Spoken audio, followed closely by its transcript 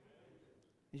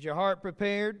Is your heart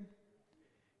prepared?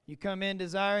 You come in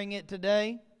desiring it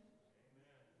today?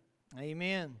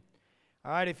 Amen.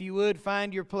 All right, if you would,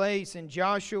 find your place in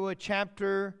Joshua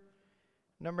chapter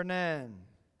number 9.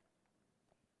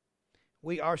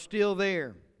 We are still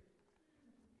there.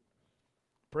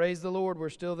 Praise the Lord, we're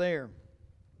still there.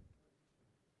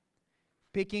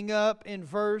 Picking up in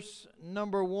verse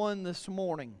number 1 this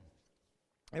morning.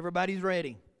 Everybody's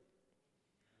ready.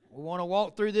 We want to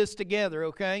walk through this together,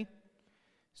 okay?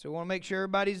 So we want to make sure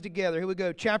everybody's together. Here we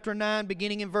go. Chapter 9,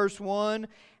 beginning in verse 1.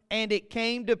 And it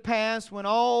came to pass when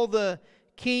all the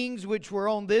kings which were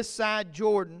on this side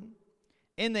Jordan,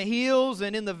 in the hills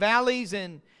and in the valleys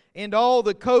and all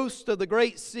the coast of the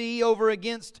great sea over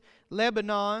against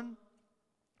Lebanon,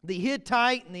 the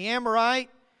Hittite and the Amorite,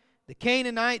 the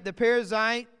Canaanite, the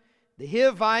Perizzite, the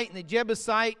Hivite, and the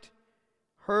Jebusite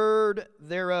heard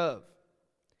thereof,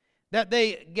 that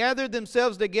they gathered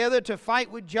themselves together to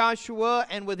fight with Joshua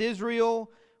and with Israel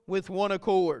with one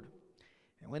accord.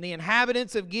 And when the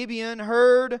inhabitants of Gibeon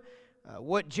heard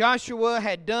what Joshua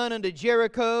had done unto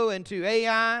Jericho and to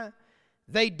Ai,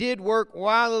 they did work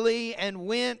wildly and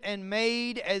went and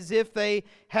made as if they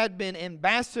had been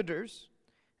ambassadors,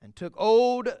 and took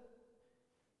old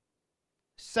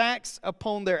sacks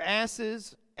upon their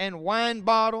asses, and wine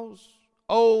bottles,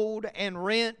 old and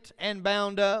rent and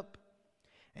bound up,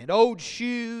 and old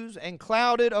shoes, and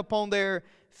clouded upon their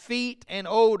feet, and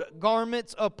old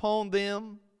garments upon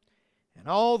them. And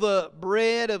all the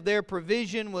bread of their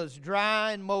provision was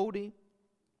dry and moldy.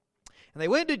 And they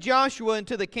went to Joshua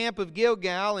into the camp of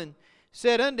Gilgal, and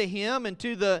said unto him and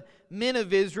to the men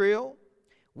of Israel,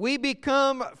 We be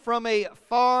come from a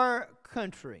far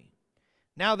country.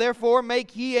 Now therefore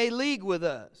make ye a league with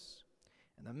us.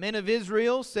 And the men of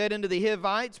Israel said unto the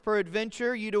Hivites,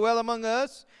 Peradventure you dwell among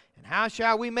us, and how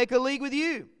shall we make a league with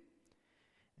you?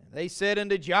 And they said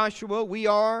unto Joshua, We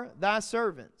are thy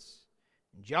servants.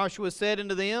 And Joshua said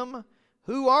unto them,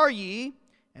 Who are ye,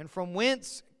 and from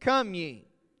whence come ye?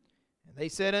 And they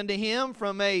said unto him,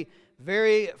 From a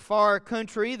very far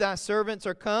country thy servants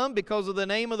are come, because of the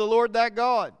name of the Lord thy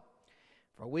God.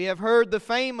 For we have heard the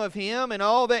fame of him, and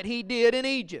all that he did in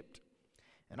Egypt,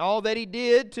 and all that he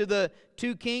did to the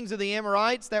 2 kings of the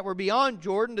Amorites that were beyond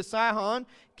Jordan, to Sihon,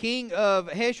 king of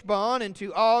Heshbon, and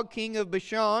to Og, king of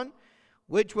Bashan,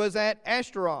 which was at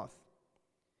Ashtaroth.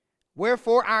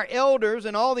 Wherefore our elders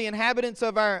and all the inhabitants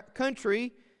of our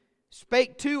country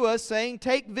spake to us, saying,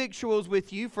 Take victuals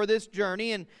with you for this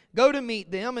journey, and go to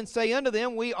meet them, and say unto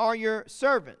them, We are your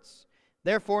servants.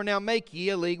 Therefore now make ye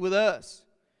a league with us.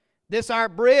 This our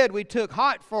bread we took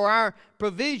hot for our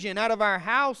provision out of our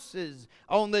houses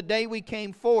on the day we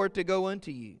came forward to go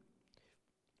unto you.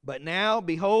 But now,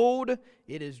 behold,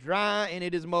 it is dry and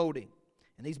it is moldy.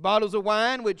 And these bottles of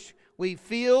wine which we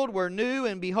filled were new,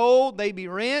 and behold, they be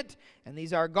rent. And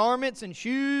these our garments and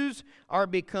shoes are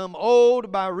become old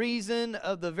by reason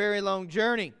of the very long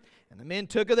journey. And the men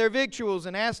took of their victuals,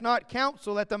 and asked not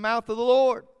counsel at the mouth of the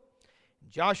Lord.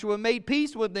 And Joshua made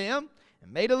peace with them,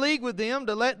 and made a league with them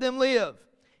to let them live.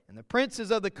 And the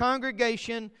princes of the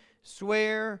congregation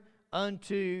swear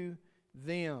unto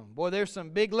them. Boy, there's some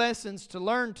big lessons to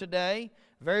learn today.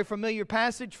 Very familiar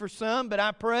passage for some, but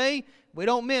I pray we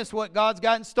don't miss what God's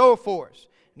got in store for us.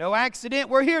 No accident,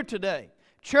 we're here today.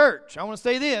 Church, I want to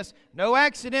say this, no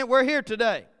accident, we're here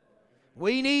today.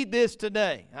 We need this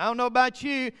today. I don't know about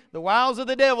you, the wiles of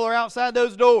the devil are outside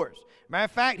those doors. Matter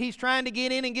of fact, he's trying to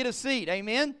get in and get a seat.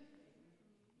 Amen?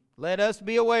 Let us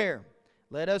be aware.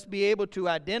 Let us be able to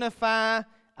identify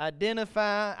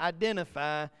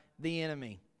the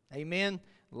enemy. Amen.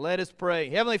 Let us pray.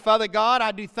 Heavenly Father God,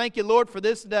 I do thank you, Lord, for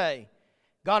this day.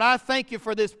 God, I thank you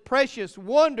for this precious,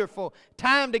 wonderful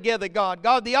time together, God.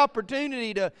 God, the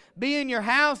opportunity to be in your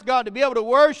house, God, to be able to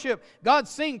worship. God,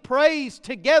 sing praise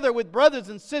together with brothers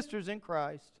and sisters in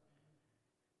Christ.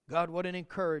 God, what an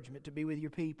encouragement to be with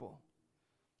your people.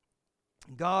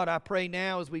 God, I pray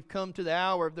now as we've come to the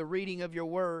hour of the reading of your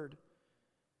word.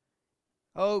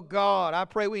 Oh God, I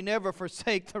pray we never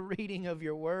forsake the reading of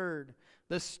your word,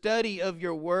 the study of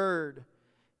your word.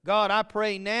 God, I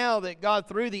pray now that God,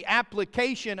 through the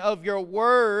application of your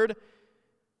word,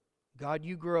 God,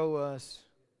 you grow us.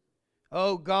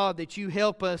 Oh God, that you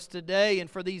help us today and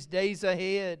for these days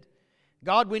ahead.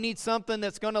 God, we need something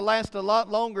that's going to last a lot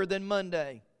longer than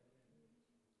Monday.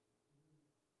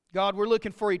 God, we're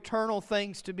looking for eternal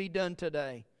things to be done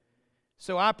today.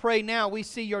 So I pray now we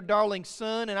see your darling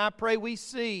Son, and I pray we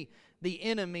see the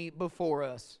enemy before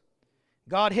us.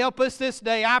 God, help us this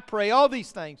day, I pray, all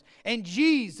these things. In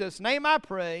Jesus' name I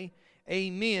pray,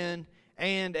 amen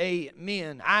and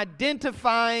amen.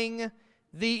 Identifying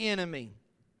the enemy.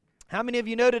 How many of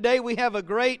you know today we have a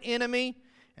great enemy?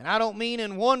 And I don't mean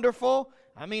in wonderful.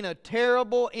 I mean a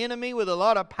terrible enemy with a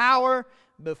lot of power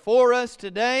before us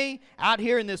today, out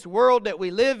here in this world that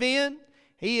we live in.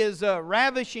 He is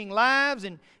ravishing lives.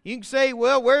 And you can say,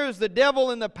 well, where is the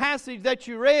devil in the passage that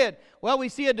you read? Well, we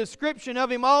see a description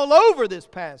of him all over this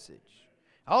passage.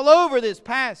 All over this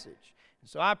passage.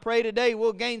 So I pray today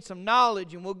we'll gain some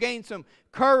knowledge and we'll gain some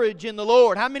courage in the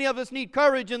Lord. How many of us need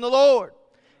courage in the Lord?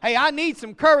 Hey, I need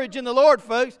some courage in the Lord,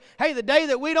 folks. Hey, the day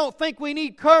that we don't think we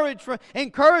need courage,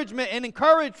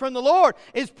 encouragement from the Lord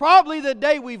is probably the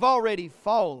day we've already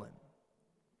fallen.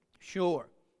 Sure.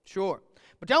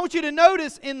 But I want you to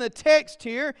notice in the text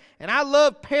here, and I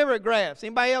love paragraphs.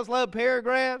 Anybody else love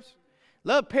paragraphs?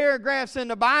 Love paragraphs in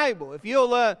the Bible. If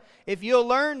you'll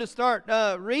learn to start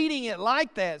reading it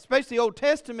like that, especially the Old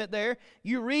Testament there,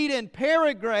 you read in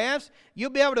paragraphs,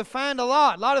 you'll be able to find a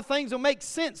lot. A lot of things will make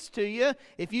sense to you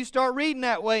if you start reading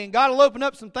that way, and God will open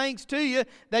up some things to you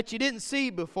that you didn't see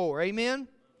before. Amen?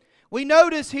 We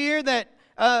notice here that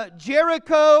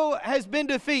Jericho has been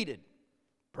defeated.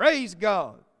 Praise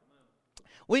God.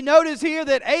 We notice here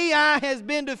that Ai has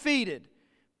been defeated.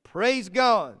 Praise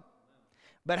God.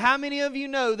 But how many of you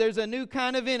know there's a new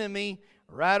kind of enemy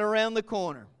right around the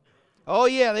corner? Oh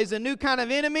yeah, there's a new kind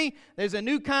of enemy. There's a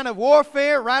new kind of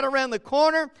warfare right around the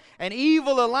corner. An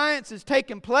evil alliance is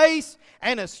taking place,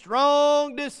 and a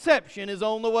strong deception is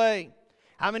on the way.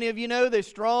 How many of you know there's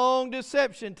strong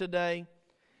deception today?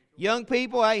 Young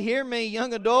people, hear me,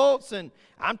 young adults, and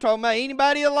I'm talking about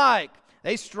anybody alike.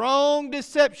 There's strong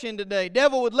deception today.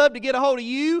 Devil would love to get a hold of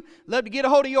you, love to get a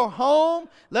hold of your home,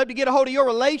 love to get a hold of your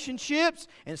relationships,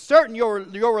 and certain your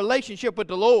relationship with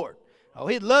the Lord. Oh,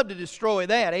 he'd love to destroy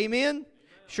that. Amen?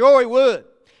 Sure he would.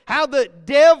 How the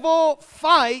devil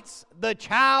fights the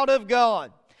child of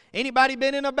God. Anybody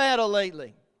been in a battle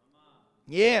lately?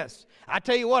 Yes. I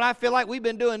tell you what, I feel like we've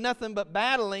been doing nothing but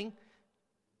battling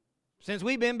since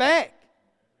we've been back.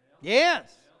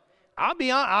 Yes. I'll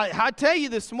be honest, I tell you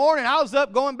this morning, I was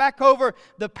up going back over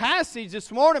the passage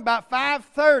this morning about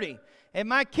 5:30 in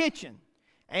my kitchen.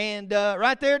 And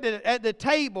right there at the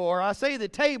table, or I say the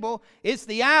table, it's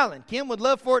the island. Kim would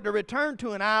love for it to return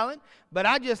to an island, but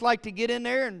I just like to get in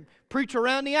there and preach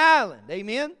around the island.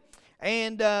 Amen?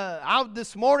 And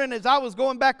this morning as I was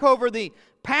going back over the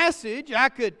passage,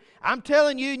 I'm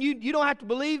telling you, and you don't have to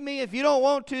believe me if you don't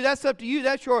want to. That's up to you.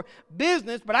 That's your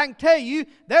business. But I can tell you,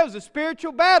 there was a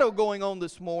spiritual battle going on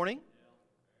this morning.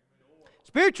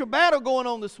 Spiritual battle going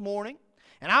on this morning.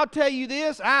 And I'll tell you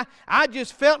this, I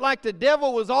just felt like the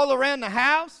devil was all around the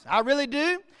house. I really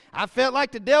do. I felt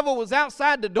like the devil was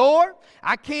outside the door.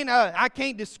 I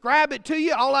can't describe it to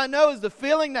you. All I know is the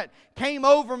feeling that came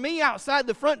over me outside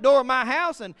the front door of my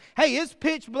house. And hey, it's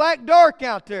pitch black dark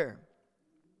out there.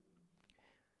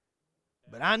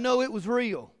 But I know it was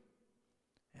real.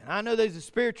 And I know there's a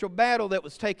spiritual battle that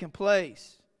was taking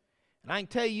place. And I can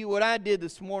tell you what I did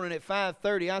this morning at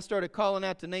 5:30. I started calling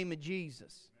out the name of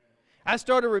Jesus. I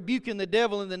started rebuking the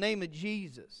devil in the name of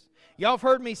Jesus. Y'all have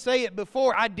heard me say it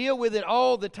before. I deal with it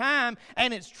all the time,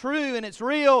 and it's true and it's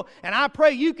real. And I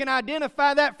pray you can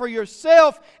identify that for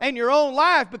yourself and your own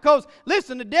life. Because,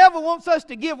 listen, the devil wants us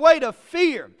to give way to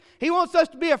fear. He wants us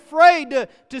to be afraid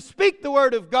to speak the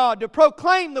Word of God, to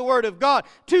proclaim the Word of God,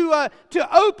 to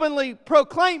openly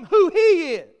proclaim who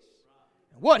He is,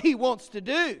 what He wants to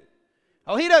do.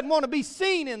 Oh, He doesn't want to be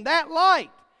seen in that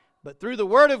light. But through the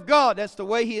Word of God, that's the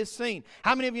way He is seen.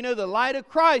 How many of you know the light of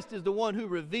Christ is the one who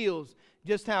reveals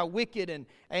just how wicked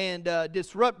and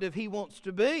disruptive He wants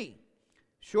to be?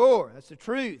 Sure, that's the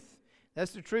truth.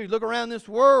 That's the truth. Look around this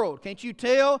world. Can't you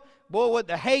tell, boy, what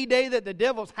the heyday that the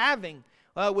devil's having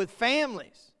with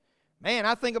families? Man,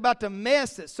 I think about the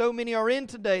mess that so many are in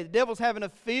today. The devil's having a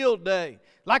field day,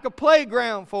 like a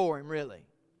playground for him, really.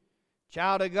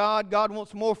 Child of God, God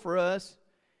wants more for us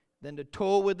than to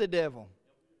toil with the devil.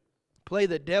 Play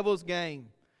the devil's game.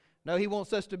 No, He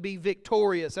wants us to be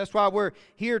victorious. That's why we're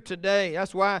here today.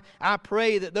 That's why I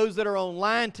pray that those that are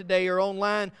online today are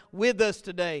online with us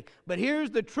today. But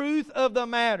here's the truth of the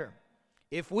matter.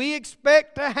 If we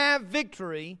expect to have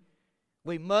victory,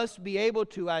 we must be able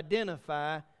to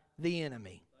identify the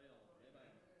enemy.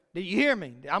 Did you hear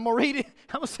me? I'm going to read it.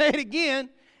 I'm going to say it again.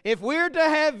 If we're to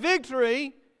have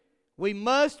victory, we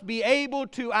must be able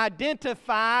to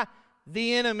identify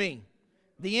the enemy.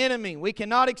 The enemy. We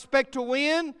cannot expect to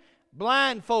win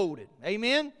blindfolded.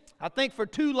 Amen? I think for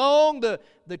too long the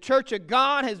church of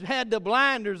God has had the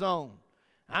blinders on.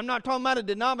 I'm not talking about a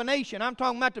denomination. I'm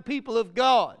talking about the people of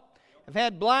God. Have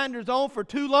had blinders on for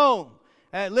too long.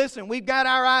 Listen, we've got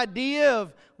our idea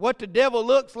of what the devil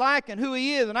looks like and who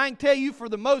he is. And I can tell you for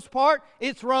the most part,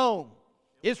 it's wrong.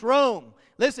 It's Rome.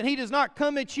 Listen, he does not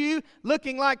come at you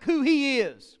looking like who he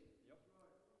is.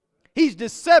 He's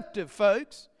deceptive,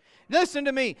 folks. Listen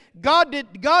to me. God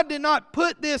did not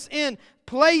put this in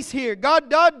place here.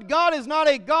 God is not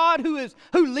a God who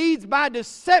leads by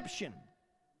deception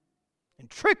and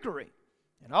trickery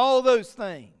and all those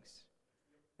things.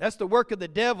 That's the work of the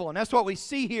devil, and that's what we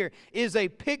see here is a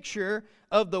picture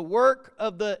of the work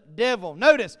of the devil.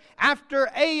 Notice, after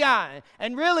Ai,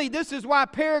 and really this is why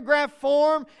paragraph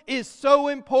form is so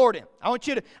important. I want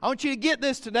you to get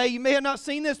this today. You may have not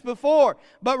seen this before,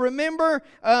 but remember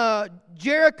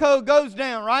Jericho goes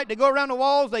down, right? They go around the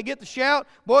walls, they get the shout.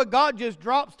 Boy, God just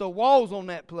drops the walls on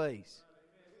that place.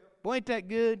 Boy, ain't that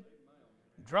good?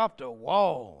 Drop the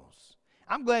walls.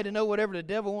 I'm glad to know whatever the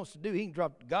devil wants to do,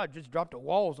 God just dropped the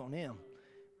walls on him.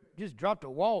 Just dropped the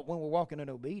wall when we're walking in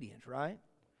obedience, right?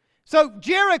 So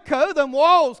Jericho, the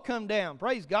walls come down.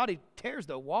 Praise God, he tears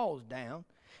the walls down.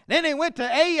 Then they went to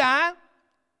Ai.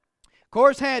 Of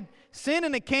course, had sin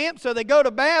in the camp, so they go to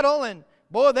battle, and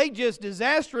boy, they just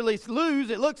disastrously lose.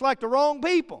 It looks like the wrong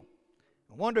people.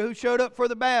 I wonder who showed up for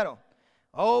the battle.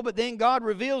 Oh, but then God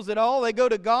reveals it all. They go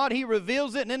to God, He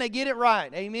reveals it, and then they get it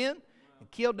right. Amen?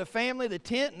 Killed the family, the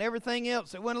tent, and everything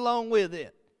else that went along with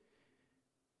it.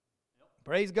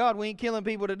 Praise God, we ain't killing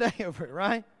people today over it,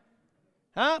 right?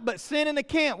 But sin in the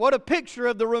camp, what a picture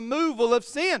of the removal of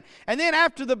sin. And then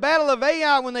after the battle of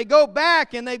Ai, when they go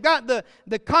back and they've got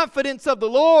the confidence of the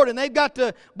Lord and they've got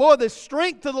the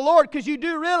strength of the Lord, because you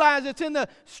do realize it's in the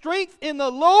strength in the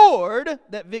Lord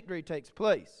that victory takes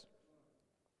place.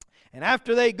 And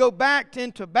after they go back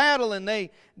into battle and they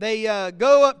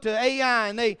go up to Ai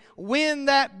and they win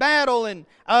that battle. And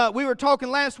we were talking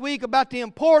last week about the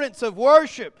importance of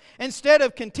worship. Instead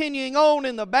of continuing on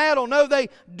in the battle, no, they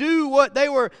do what they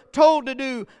were told to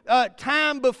do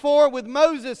time before with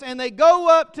Moses. And they go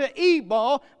up to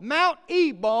Ebal, Mount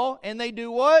Ebal, and they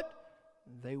do what?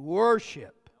 They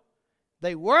worship.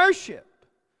 They worship.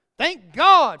 Thank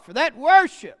God for that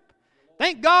worship.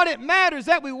 Thank God it matters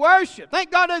that we worship. Thank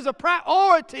God there's a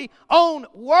priority on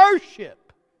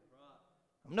worship.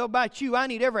 I don't know about you, I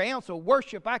need every ounce of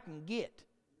worship I can get.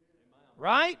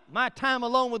 Right? My time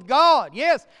alone with God.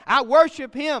 Yes, I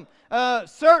worship Him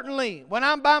certainly when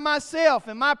I'm by myself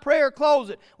in my prayer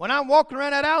closet, when I'm walking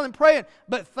around that aisle and praying.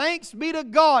 But thanks be to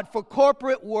God for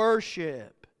corporate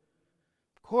worship.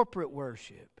 Corporate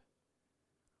worship.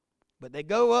 But they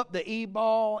go up the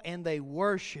Ebal and they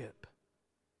worship.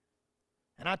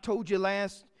 And I told you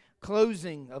last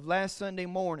Sunday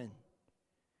morning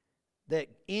that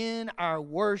in our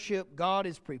worship, God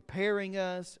is preparing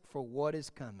us for what is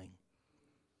coming.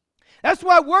 That's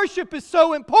why worship is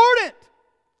so important,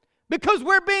 because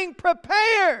we're being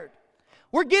prepared.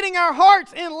 We're getting our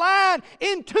hearts in line,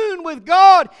 in tune with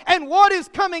God and what is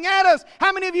coming at us.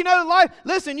 How many of you know life?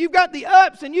 Listen, you've got the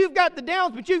ups and you've got the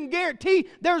downs, but you can guarantee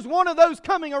there's one of those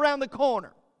coming around the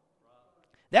corner.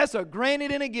 That's a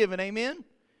granted and a given, amen?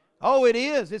 Oh, it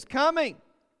is. It's coming.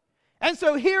 And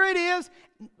so here it is,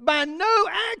 by no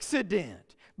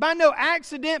accident,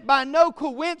 by no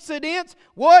coincidence,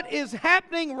 what is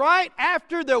happening right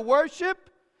after the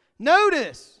worship?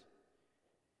 Notice.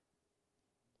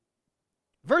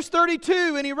 Verse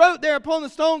 32, and he wrote there upon the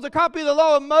stones a copy of the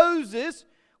law of Moses,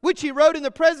 which he wrote in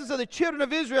the presence of the children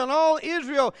of Israel. And all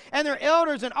Israel and their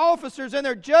elders and officers and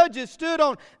their judges stood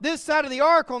on this side of the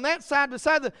ark, on that side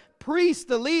beside the priests,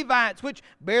 the Levites, which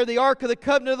bear the ark of the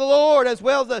covenant of the Lord, as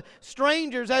well as the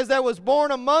strangers as there was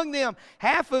born among them,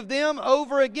 half of them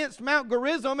over against Mount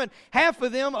Gerizim, and half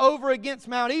of them over against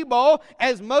Mount Ebal,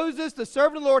 as Moses, the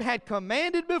servant of the Lord, had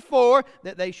commanded before,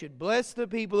 that they should bless the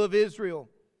people of Israel.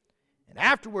 And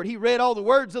afterward he read all the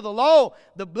words of the law,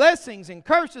 the blessings and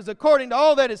curses according to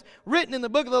all that is written in the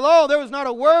book of the law. There was not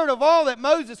a word of all that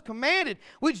Moses commanded,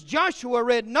 which Joshua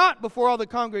read not before all the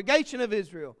congregation of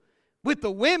Israel, with the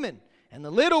women and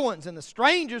the little ones and the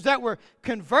strangers that were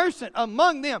conversant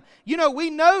among them. You know, we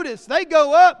notice they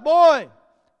go up, boy,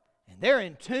 and they're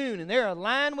in tune and they're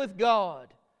aligned with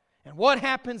God. And what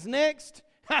happens next?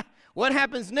 What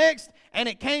happens next? And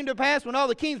it came to pass when all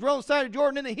the kings were on the side of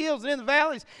Jordan, in the hills and in the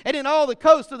valleys, and in all the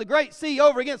coasts of the great sea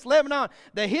over against Lebanon,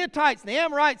 the Hittites, the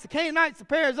Amorites, the Canaanites, the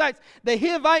Perizzites, the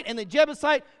Hivite, and the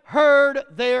Jebusite heard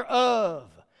thereof.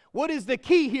 What is the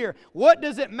key here? What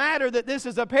does it matter that this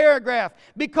is a paragraph?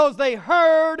 Because they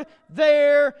heard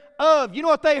thereof. You know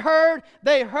what they heard?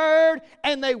 They heard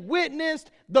and they witnessed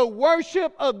the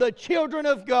worship of the children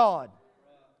of God.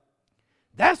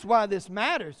 That's why this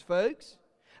matters, folks.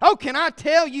 Oh, can I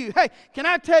tell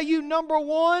you, number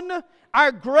one,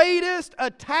 our greatest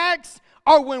attacks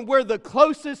are when we're the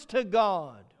closest to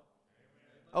God.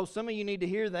 Oh, some of you need to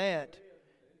hear that.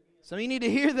 So you need to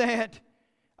hear that.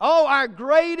 Oh, our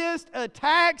greatest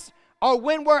attacks are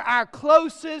when we're our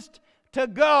closest to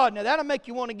God. Now that'll make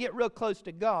you want to get real close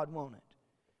to God, won't it?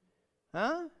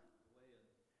 Huh?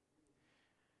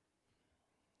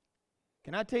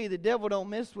 Can I tell you, the devil don't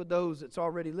mess with those that's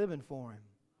already living for him.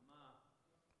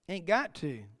 Ain't got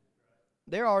to.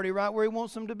 They're already right where he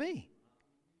wants them to be.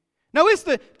 No, it's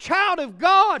the child of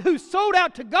God who's sold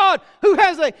out to God, who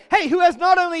has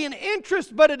not only an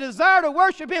interest but a desire to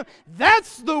worship Him.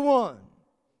 That's the one.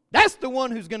 That's the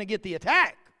one who's going to get the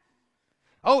attack.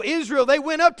 Oh, Israel, they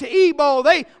went up to Ebal.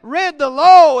 They read the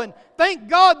law, and thank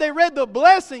God they read the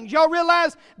blessings. Y'all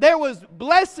realize there was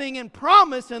blessing and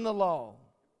promise in the law.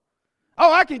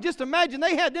 Oh, I can just imagine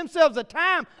they had themselves a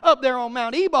time up there on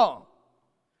Mount Ebal.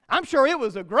 I'm sure it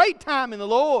was a great time in the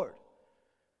Lord.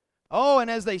 Oh,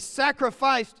 and as they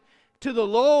sacrificed to the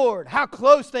Lord, how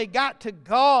close they got to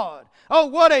God. Oh,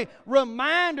 what a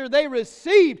reminder they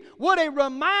received. What a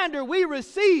reminder we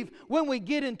receive when we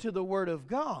get into the Word of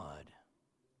God.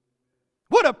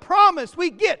 What a promise we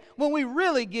get when we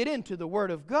really get into the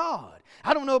Word of God.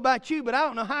 I don't know about you, but I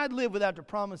don't know how I'd live without the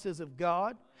promises of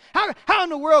God. How in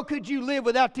the world could you live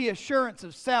without the assurance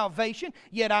of salvation?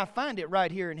 Yet I find it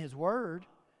right here in His Word.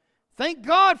 Thank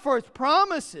God for His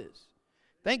promises.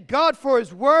 Thank God for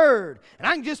His Word. And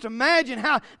I can just imagine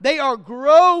how they are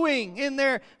growing in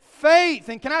their faith.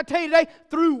 And can I tell you today,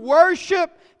 through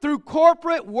worship, through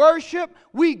corporate worship,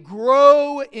 we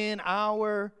grow in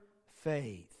our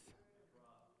faith.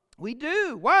 We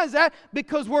do. Why is that?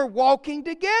 Because we're walking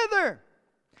together.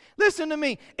 Listen to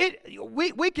me.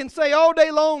 We can say all day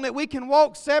long that we can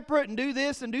walk separate and do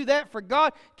this and do that for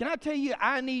God. Can I tell you,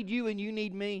 I need you and you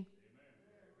need me?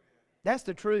 That's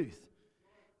the truth.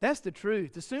 That's the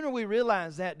truth. The sooner we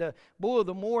realize that, the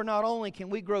more not only can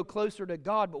we grow closer to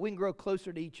God, but we can grow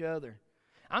closer to each other.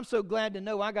 I'm so glad to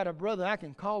know I got a brother I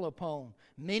can call upon,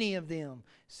 many of them,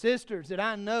 sisters that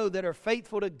I know that are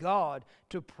faithful to God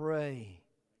to pray.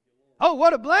 Oh,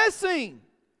 what a blessing!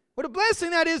 What a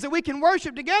blessing that is that we can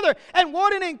worship together. And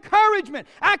what an encouragement.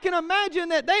 I can imagine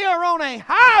that they are on a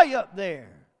high up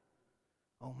there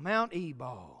on Mount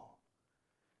Ebal.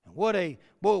 And what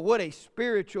a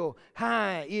spiritual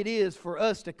high it is for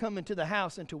us to come into the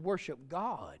house and to worship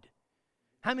God.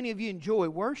 How many of you enjoy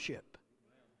worship?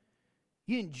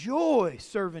 You enjoy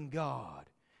serving God.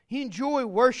 You enjoy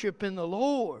worshiping the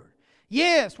Lord.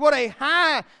 Yes, what a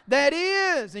high that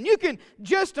is. And you can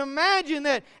just imagine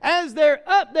that as they're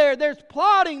up there, there's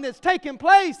plotting that's taking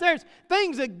place. There's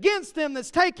things against them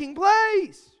that's taking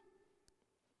place.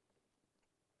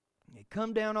 They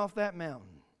come down off that mountain.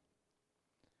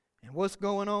 And what's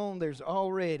going on? There's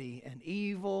already an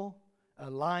evil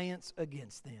alliance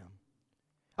against them.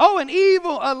 Oh, an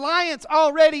evil alliance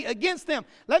already against them.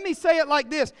 Let me say it like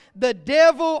this. The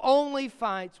devil only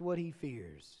fights what he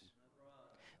fears.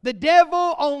 The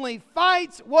devil only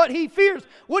fights what he fears.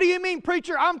 What do you mean,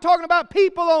 preacher? I'm talking about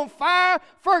people on fire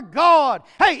for God.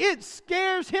 Hey, it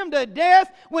scares him to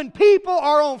death when people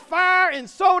are on fire and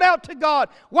sold out to God.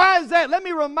 Why is that? Let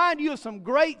me remind you of some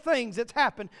great things that's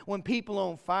happened when people are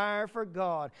on fire for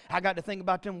God. I got to think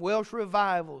about them Welsh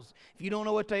revivals. If you don't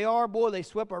know what they are, boy, they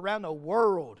swept around the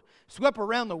world. Swept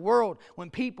around the world when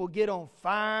people get on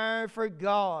fire for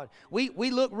God. We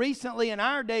looked recently in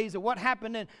our days at what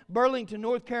happened in Burlington,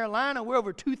 North Carolina, where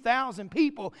over 2,000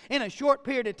 people in a short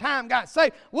period of time got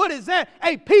saved. What is that?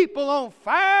 A people on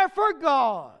fire for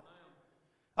God.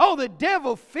 Oh, the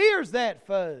devil fears that,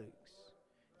 folks.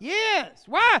 Yes.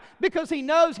 Why? Because he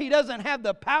knows he doesn't have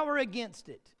the power against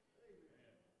it.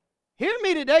 Hear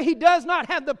me today. He does not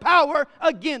have the power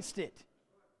against it.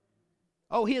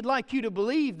 Oh, he'd like you to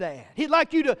believe that. He'd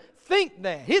like you to think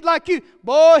that. He'd like you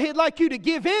to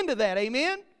give in to that.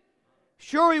 Amen?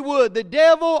 Sure he would. The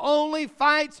devil only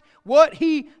fights what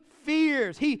he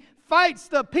fears. He fights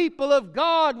the people of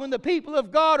God when the people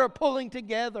of God are pulling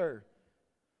together.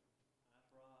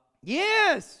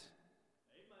 Yes.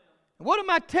 What am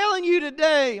I telling you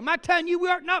today? Am I telling you we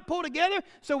are not pulled together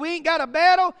so we ain't got a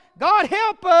battle? God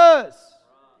help us.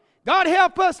 God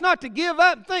help us not to give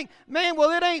up and think, man, well,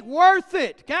 it ain't worth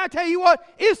it. Can I tell you what?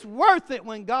 It's worth it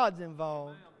when God's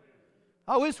involved.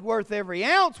 Oh, it's worth every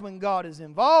ounce when God is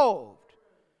involved.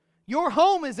 Your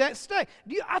home is at stake.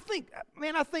 I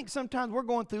think sometimes we're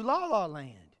going through la-la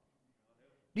land.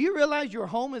 Do you realize your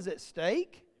home is at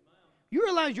stake? You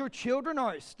realize your children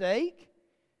are at stake?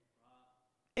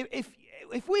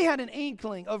 If we had an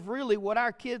inkling of really what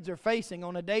our kids are facing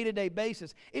on a day-to-day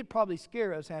basis, it'd probably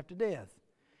scare us half to death.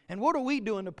 And what are we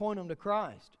doing to point them to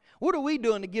Christ? What are we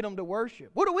doing to get them to worship?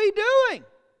 What are we doing?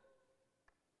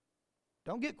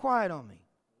 Don't get quiet on me.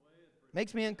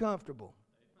 Makes me uncomfortable.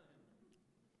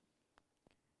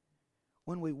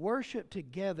 when we worship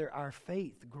together, our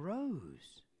faith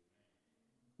grows.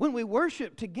 When we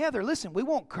worship together, listen, we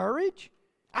want courage.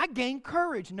 I gain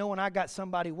courage knowing I got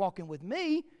somebody walking with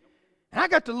me. And I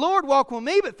got the Lord walking with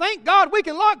me, but thank God we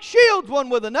can lock shields one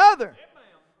with another.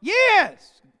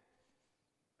 Yes.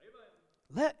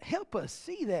 Help us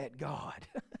see that, God.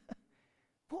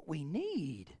 What we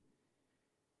need.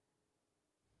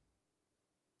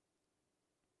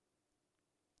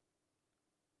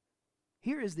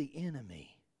 Here is the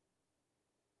enemy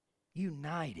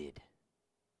united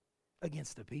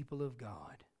against the people of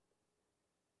God.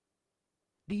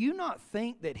 Do you not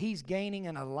think that he's gaining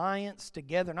an alliance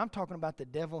together? And I'm talking about the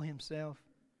devil himself.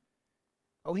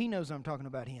 Oh, he knows I'm talking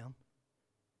about him.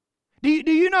 Do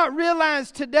you not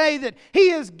realize today that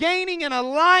he is gaining an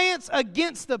alliance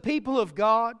against the people of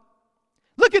God?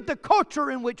 Look at the culture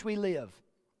in which we live.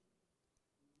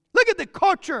 Look at the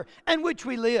culture in which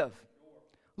we live.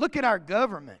 Look at our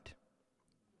government.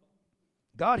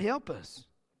 God help us.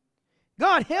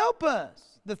 God help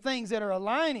us. The things that are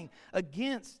aligning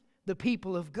against the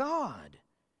people of God.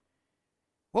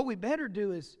 What we better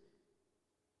do is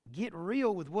get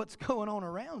real with what's going on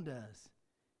around us.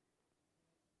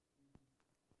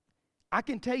 I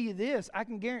can tell you this, I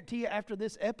can guarantee you after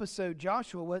this episode,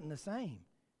 Joshua wasn't the same.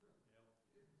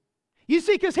 You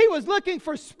see, because he was looking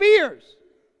for spears.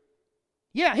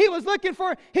 Yeah, he was looking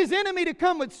for his enemy to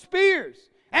come with spears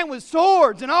and with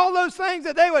swords and all those things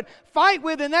that they would fight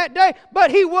with in that day.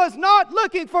 But he was not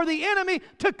looking for the enemy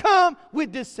to come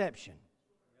with deception.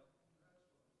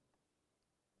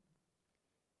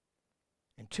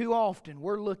 And too often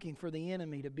we're looking for the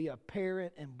enemy to be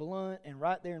apparent and blunt and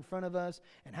right there in front of us.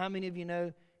 And how many of you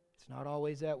know it's not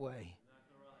always that way?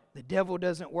 The devil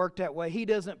doesn't work that way. He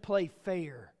doesn't play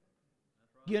fair.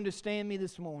 Do you understand me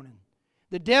this morning?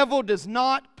 The devil does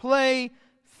not play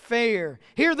fair.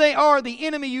 Here they are, the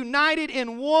enemy united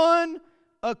in one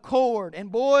accord. And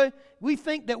boy, we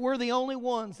think that we're the only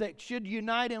ones that should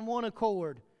unite in one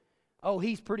accord. Oh,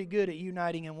 he's pretty good at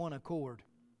uniting in one accord.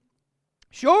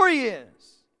 Sure he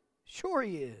is. Sure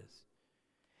he is.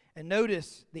 And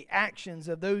notice the actions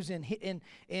of those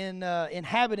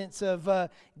inhabitants of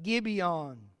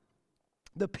Gibeon.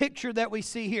 The picture that we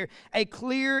see here, a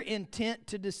clear intent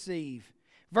to deceive.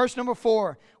 Verse number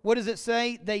 4, what does it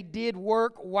say? They did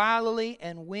work wilily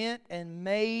and went and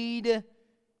made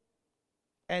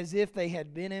as if they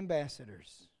had been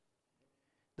ambassadors.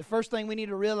 The first thing we need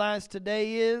to realize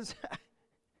today is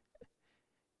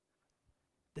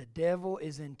the devil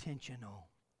is intentional.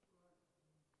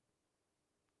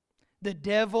 The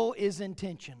devil is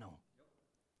intentional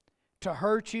to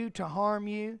hurt you, to harm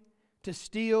you, to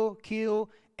steal, kill,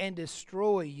 and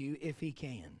destroy you if he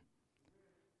can.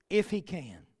 If he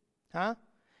can. Huh?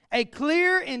 A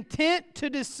clear intent to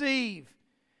deceive.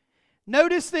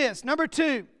 Notice this. Number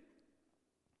 2.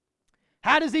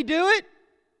 How does he do it?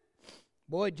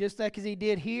 Boy, just like as he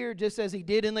did here, just as he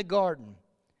did in the garden.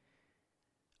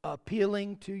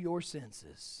 Appealing to your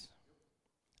senses.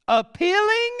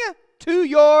 Appealing to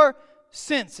your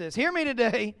senses. Hear me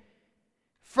today.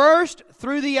 First,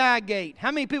 through the eye gate.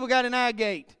 How many people got an eye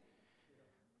gate?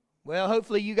 Well,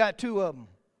 hopefully you got 2 of them.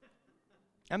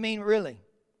 I mean, really.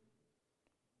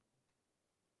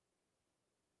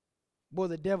 Boy,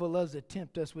 the devil loves to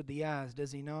tempt us with the eyes,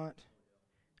 does he not?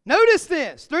 Notice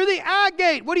this. Through the eye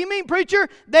gate. What do you mean, preacher?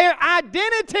 Their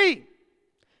identity.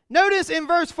 Notice in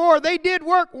verse 4, they did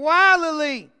work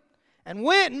wilily and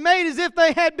went and made as if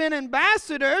they had been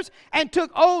ambassadors and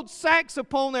took old sacks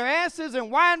upon their asses and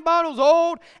wine bottles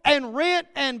old and rent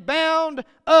and bound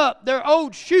up their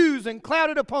old shoes and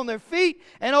clouded upon their feet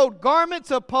and old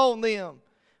garments upon them.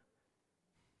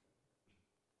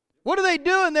 What are they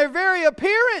doing? Their very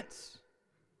appearance.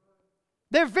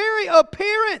 Their very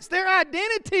appearance, their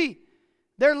identity.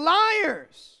 They're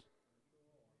liars.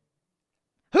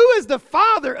 Who is the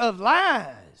father of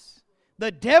lies? The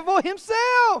devil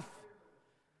himself.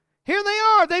 Here they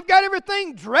are. They've got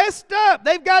everything dressed up.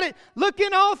 They've got it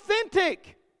looking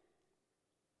authentic.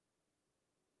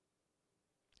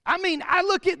 I mean, I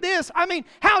look at this. I mean,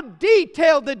 how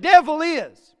detailed the devil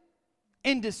is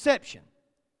in deception.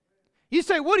 You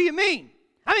say, what do you mean?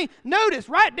 I mean, notice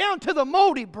right down to the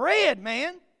moldy bread,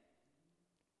 man.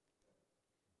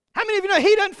 How many of you know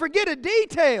he doesn't forget a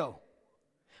detail?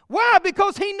 Why?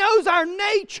 Because he knows our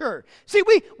nature. See,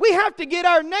 we have to get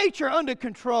our nature under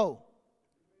control.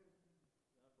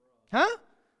 Huh?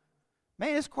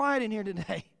 Man, it's quiet in here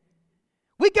today.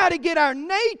 We got to get our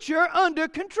nature under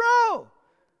control.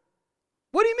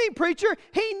 What do you mean, preacher?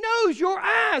 He knows your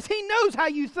eyes. He knows how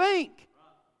you think.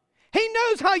 He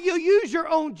knows how you use your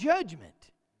own judgment.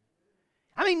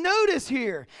 I mean, notice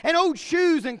here, and old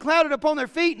shoes and clouded upon their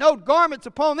feet, and old garments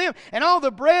upon them, and all the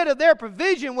bread of their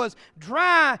provision was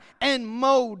dry and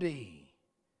moldy.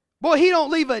 Boy, he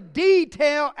don't leave a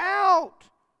detail out.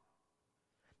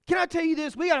 Can I tell you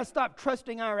this? We got to stop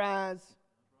trusting our eyes.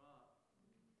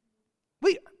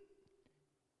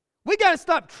 We got to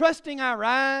stop trusting our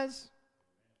eyes.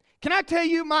 Can I tell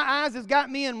you, my eyes has got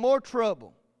me in more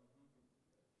trouble.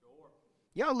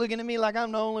 Y'all looking at me like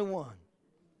I'm the only one.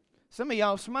 Some of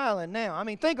y'all smiling now. I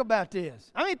mean, think about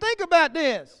this.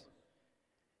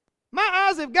 My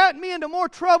eyes have gotten me into more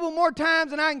trouble more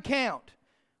times than I can count.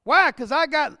 Why? Because I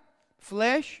got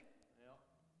flesh.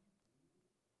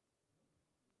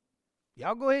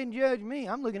 Y'all go ahead and judge me.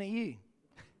 I'm looking at you.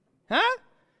 Huh?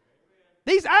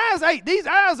 These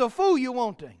eyes will fool you,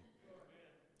 won't they?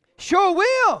 Sure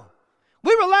will.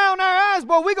 We rely on our eyes,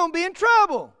 boy, we're going to be in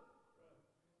trouble.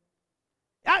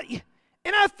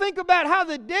 And I think about how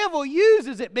the devil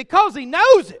uses it because he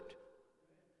knows it.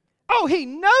 Oh, he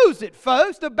knows it,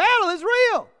 folks. The battle is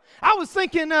real. I was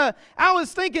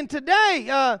thinking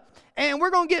today, and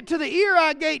we're going to get to the ear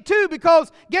eye gate too,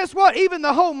 because guess what? Even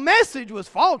the whole message was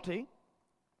faulty.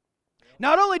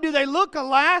 Not only do they look a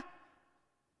lie,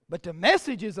 but the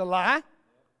message is a lie,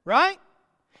 right?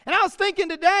 And I was thinking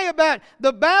today about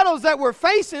the battles that we're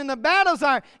facing, the battles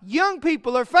our young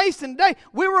people are facing today.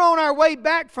 We were on our way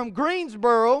back from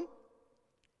Greensboro,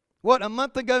 a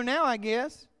month ago now, I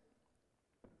guess.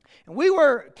 And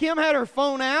Kim had her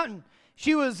phone out, and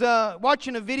she was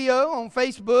watching a video on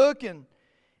Facebook,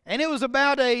 and it was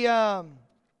about a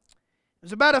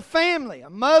family. A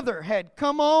mother had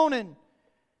come on and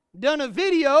done a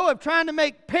video of trying to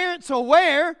make parents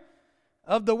aware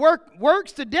of the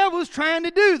works the devil's trying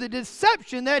to do, the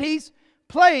deception that he's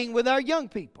playing with our young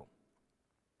people.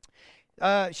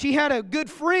 She had a good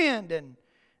friend, and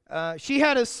she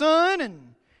had a son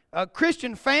and a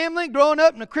Christian family, growing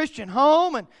up in a Christian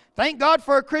home, and thank God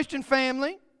for a Christian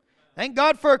family. Thank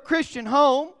God for a Christian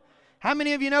home. How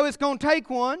many of you know it's going to take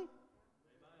one?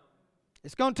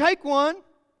 It's going to take one.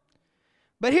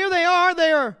 But here they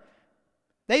are.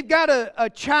 They've got a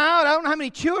child. I don't know how many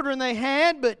children they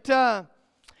had,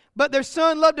 but their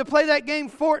son loved to play that game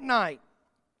Fortnite.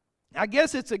 I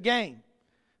guess it's a game.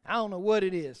 I don't know what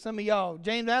it is. Some of y'all,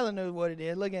 James Allen knows what it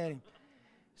is. Look at him.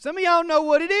 Some of y'all know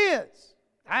what it is.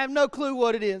 I have no clue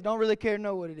what it is. Don't really care to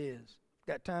know what it is.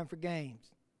 Got time for games.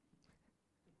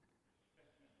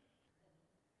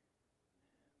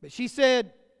 But she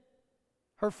said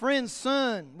her friend's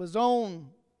son was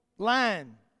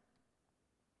online.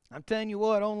 I'm telling you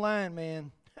what, online,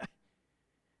 man.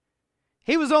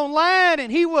 He was online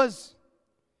and he was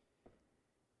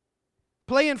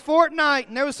playing Fortnite,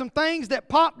 and there was some things that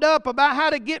popped up about how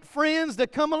to get friends to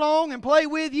come along and play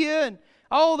with you and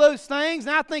all those things.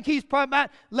 And I think he's probably about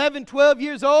 11, 12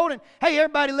 years old. And hey,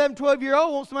 everybody 11,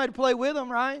 12-year-old wants somebody to play with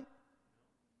them, right?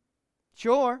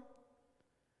 Sure.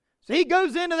 So he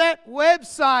goes into that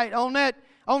website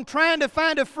on trying to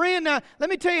find a friend. Now, let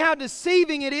me tell you how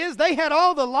deceiving it is. They had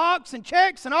all the locks and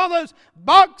checks and all those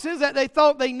boxes that they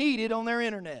thought they needed on their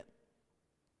internet.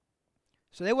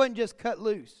 So they wasn't just cut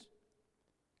loose.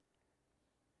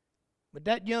 But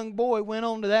that young boy went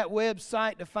onto that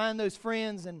website to find those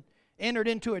friends and entered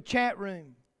into a chat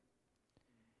room.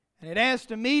 And it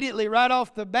asked immediately right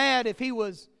off the bat if he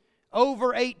was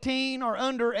over 18 or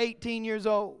under 18 years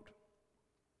old.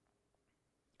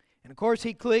 And of course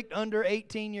he clicked under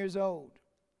 18 years old.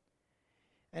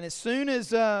 And as soon as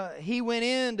he went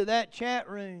into that chat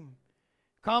room,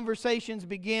 conversations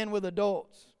began with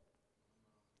adults,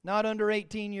 not under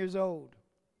 18 years old.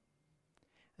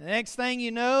 And the next thing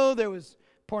you know, there was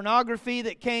pornography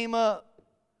that came up.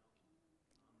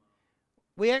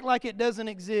 We act like it doesn't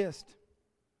exist.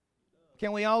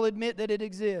 Can we all admit that it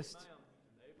exists?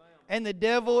 And the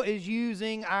devil is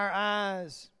using our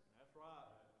eyes.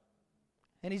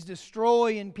 And he's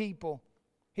destroying people.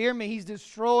 Hear me, he's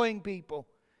destroying people.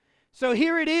 So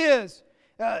here it is.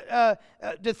 To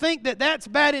think that that's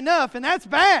bad enough, and that's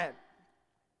bad.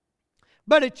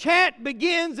 But a chat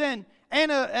begins and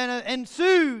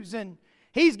ensues, and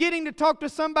he's getting to talk to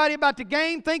somebody about the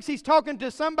game, thinks he's talking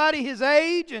to somebody his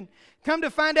age, and come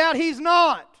to find out he's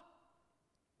not.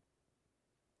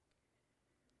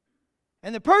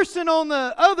 And the person on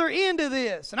the other end of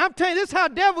this, and I'm telling you, this is how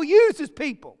the devil uses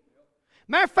people.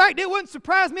 Matter of fact, it wouldn't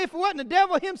surprise me if it wasn't the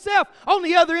devil himself on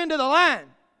the other end of the line.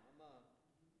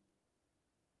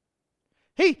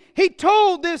 He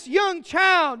told this young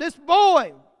child, this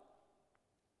boy,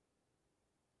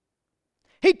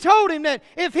 he told him that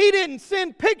if he didn't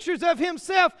send pictures of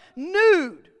himself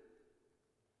nude.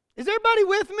 Is everybody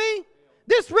with me?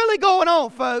 This really going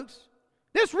on, folks.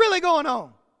 This really going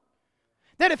on.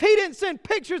 That if he didn't send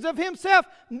pictures of himself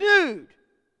nude,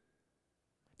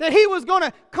 that he was going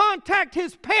to contact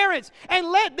his parents and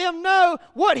let them know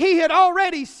what he had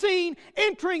already seen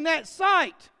entering that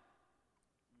site.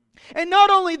 And not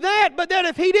only that, but that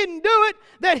if he didn't do it,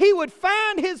 that he would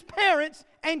find his parents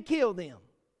and kill them.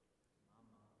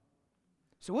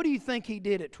 So what do you think he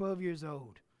did at 12 years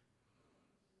old?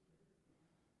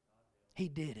 He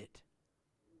did it.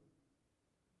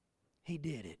 He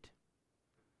did it.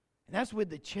 And that's with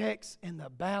the checks and the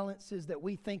balances that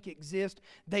we think exist.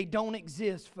 They don't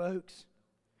exist, folks.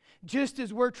 Just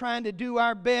as we're trying to do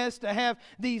our best to have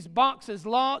these boxes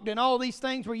locked and all these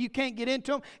things where you can't get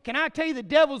into them, can I tell you the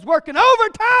devil's working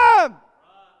overtime?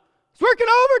 He's working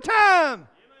overtime.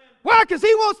 Why? Because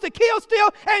he wants to kill, steal,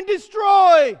 and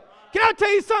destroy. Can I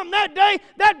tell you something? That day,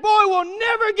 that boy will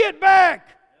never get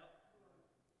back.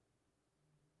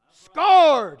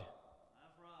 Scarred.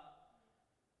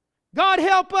 God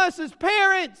help us as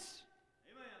parents.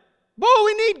 Boy,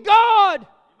 we need God.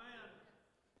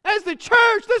 As the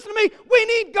church, listen to me, we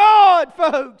need God,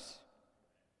 folks.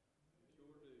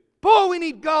 Boy, we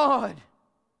need God.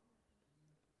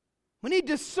 We need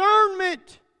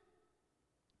discernment.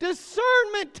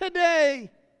 Discernment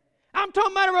today. I'm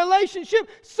talking about a relationship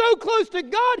so close to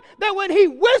God that when He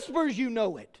whispers, you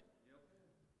know it.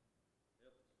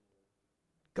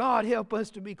 God help us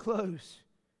to be close.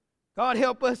 God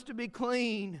help us to be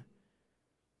clean.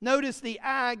 Notice the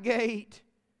eye gate.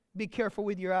 Be careful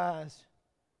with your eyes.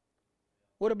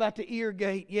 What about the ear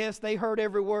gate? Yes, they heard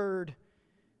every word.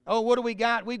 Oh, what do we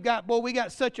got? We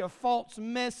got such a false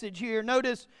message here.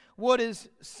 Notice what is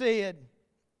said.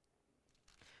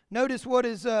 Notice what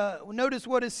is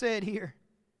said here.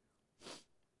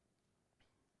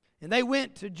 And they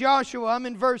went to Joshua. I'm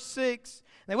in verse 6.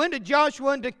 They went to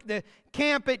Joshua into the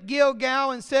camp at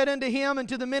Gilgal and said unto him and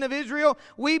to the men of Israel,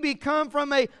 We be come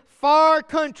from a far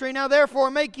country. Now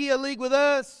therefore make ye a league with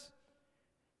us.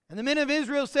 And the men of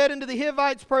Israel said unto the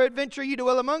Hivites, Peradventure ye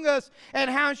dwell among us, and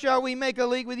how shall we make a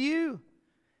league with you?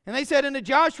 And they said unto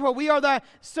Joshua, We are thy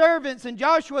servants. And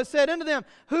Joshua said unto them,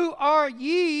 Who are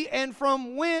ye, and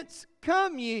from whence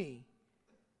come ye?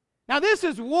 Now this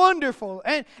is wonderful.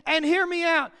 And hear me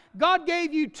out. God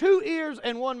gave you 2 ears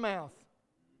and 1 mouth.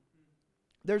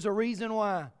 There's a reason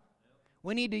why.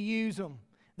 We need to use them.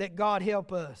 That God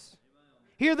help us.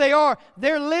 Here they are.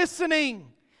 They're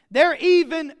listening. They're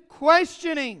even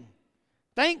questioning.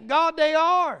 Thank God they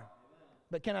are.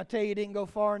 But can I tell you, it didn't go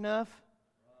far enough?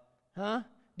 Huh?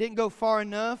 Didn't go far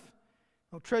enough?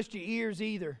 Don't trust your ears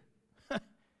either.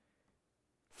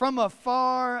 From a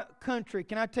far country.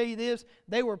 Can I tell you this?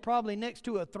 They were probably next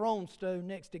to a throne stone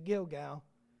next to Gilgal.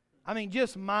 I mean,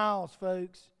 just miles,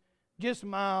 folks. Just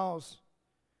miles.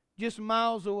 Just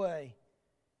miles away.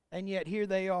 And yet here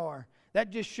they are. That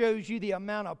just shows you the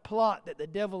amount of plot that the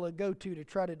devil will go to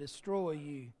try to destroy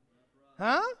you.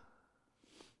 Huh?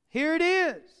 Here it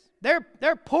is.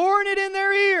 They're pouring it in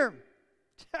their ear.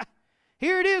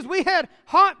 Here it is. We had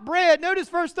hot bread. Notice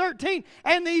verse 13.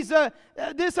 And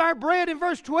this our bread in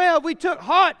verse 12. We took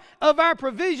hot of our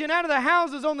provision out of the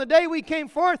houses on the day we came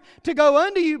forth to go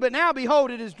unto you. But now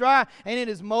behold, it is dry and it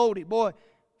is moldy. Boy,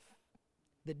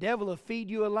 the devil will feed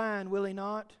you a line, will he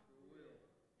not?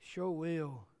 Sure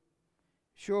will.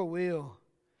 Sure will.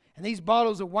 And these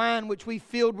bottles of wine which we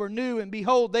filled were new, and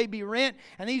behold, they be rent.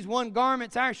 And these one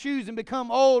garments, our shoes, and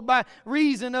become old by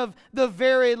reason of the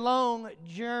very long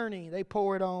journey. They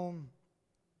pour it on.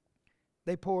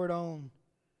 They pour it on.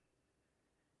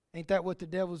 Ain't that what the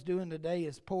devil's doing today,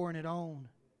 is pouring it on?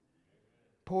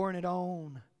 Pouring it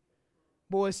on.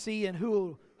 Boy, seeing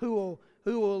who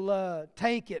will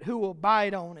take it, who will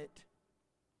bite on it.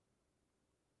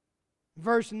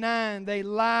 Verse 9, they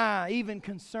lie even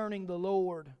concerning the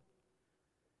Lord.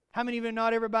 How many of you,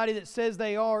 not everybody that says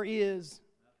they are is?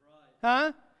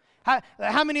 Huh?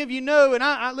 How many of you know, and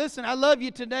I listen, I love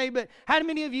you today, but how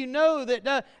many of you know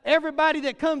that everybody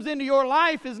that comes into your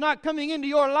life is not coming into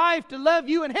your life to love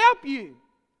you and help you?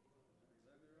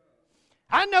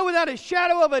 I know without a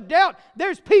shadow of a doubt,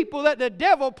 there's people that the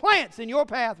devil plants in your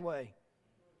pathway.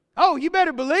 Oh, you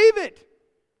better believe it.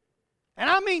 And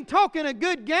I mean talking a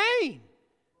good game.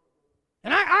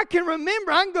 And I can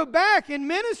remember, I can go back in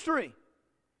ministry.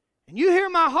 And you hear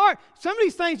my heart. Some of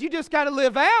these things you just got to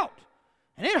live out.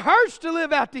 And it hurts to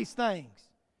live out these things.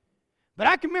 But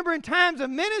I can remember in times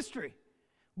of ministry.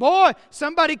 Boy,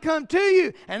 somebody come to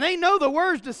you and they know the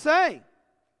words to say.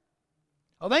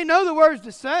 Oh, they know the words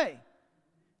to say.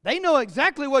 They know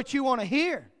exactly what you want to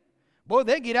hear. Boy,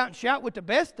 they get out and shout with the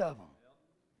best of them.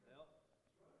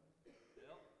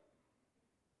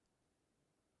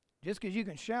 Just because you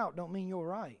can shout don't mean you're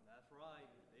right. That's right.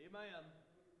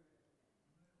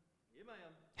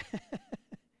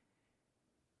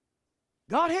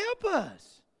 God help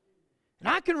us. And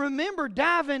I can remember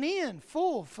diving in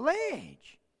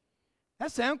full-fledged.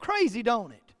 That sounds crazy,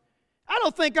 don't it? I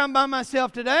don't think I'm by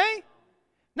myself today.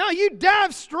 No, you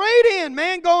dive straight in,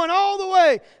 man, going all the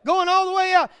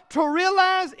way out to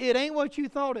realize it ain't what you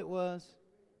thought it was.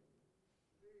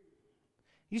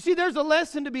 You see, there's a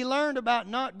lesson to be learned about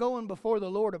not going before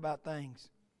the Lord about things.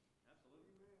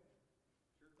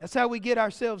 That's how we get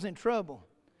ourselves in trouble.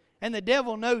 And the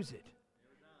devil knows it.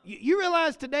 You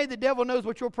realize today the devil knows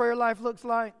what your prayer life looks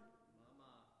like?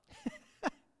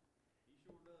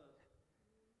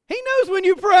 He knows when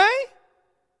you pray.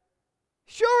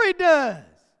 Sure he does.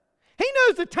 He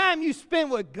knows the time you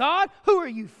spend with God. Who are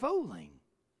you fooling?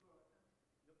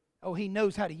 Oh, he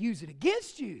knows how to use it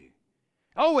against you.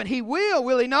 Oh, and he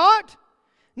will he not?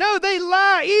 No, they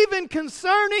lie even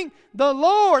concerning the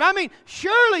Lord. I mean,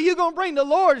 surely you're going to bring the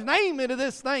Lord's name into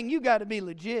this thing. You got to be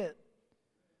legit.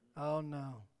 Oh,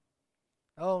 no.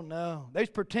 Oh, no. There's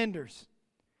pretenders.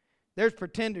 There's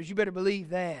pretenders. You better believe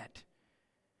that.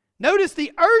 Notice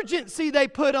the urgency they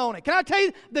put on it. Can I tell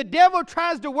you, the devil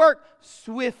tries to work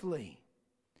swiftly.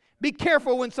 Be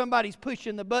careful when somebody's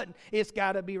pushing the button. It's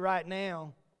got to be right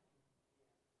now.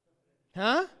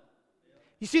 Huh?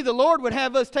 You see, the Lord would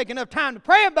have us take enough time to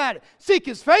pray about it, seek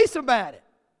His face about it.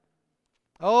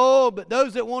 Oh, but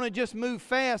those that want to just move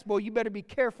fast, boy, you better be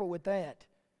careful with that.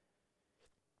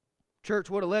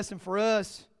 Church, what a lesson for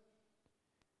us.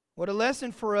 What a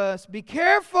lesson for us. Be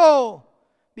careful.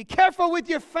 Be careful with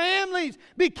your families.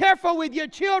 Be careful with your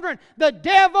children. The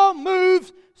devil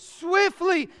moves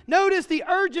swiftly. Notice the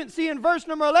urgency in verse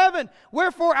number 11.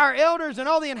 Wherefore our elders and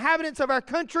all the inhabitants of our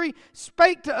country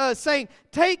spake to us, saying,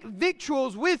 take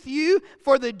victuals with you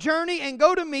for the journey, and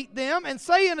go to meet them, and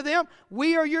say unto them,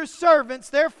 we are your servants,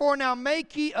 therefore now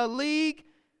make ye a league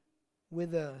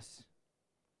with us.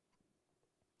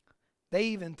 They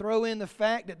even throw in the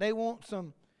fact that they want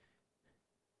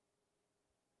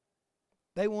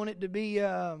it to be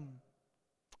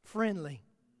friendly.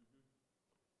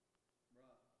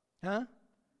 Huh?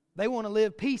 They want to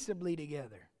live peaceably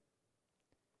together.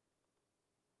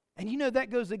 And you know that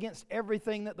goes against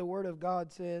everything that the Word of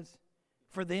God says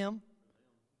for them.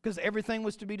 Because everything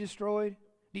was to be destroyed.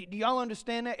 Do y'all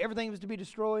understand that? Everything was to be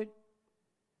destroyed.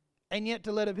 And yet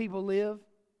to let a people live.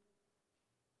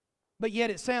 But yet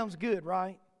it sounds good,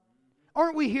 right?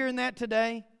 Aren't we hearing that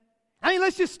today? I mean,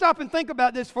 let's just stop and think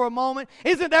about this for a moment.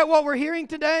 Isn't that what we're hearing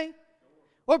today?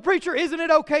 Well, preacher, isn't it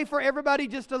okay for everybody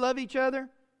just to love each other?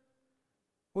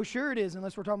 Well, sure it is,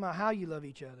 unless we're talking about how you love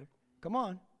each other. Come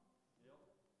on.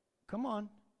 Come on.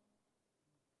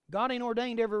 God ain't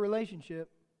ordained every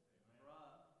relationship.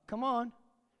 Come on.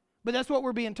 But that's what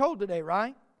we're being told today,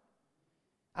 right?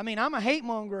 I mean, I'm a hate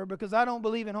monger because I don't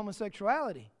believe in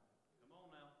homosexuality.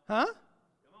 Huh?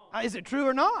 Is it true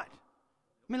or not?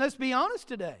 I mean, let's be honest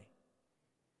today.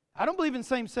 I don't believe in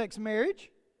same-sex marriage.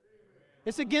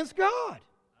 It's against God.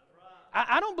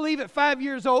 I don't believe at 5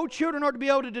 years old children are to be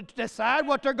able to decide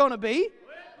what they're going to be.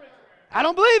 I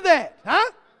don't believe that.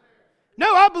 Huh?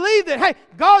 No, I believe that, hey,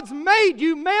 God's made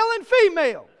you male and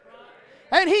female.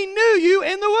 And He knew you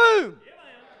in the womb.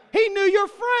 He knew your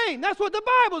frame. That's what the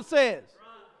Bible says.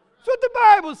 That's what the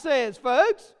Bible says,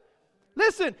 folks.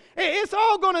 Listen, it's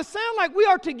all going to sound like we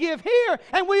are to give here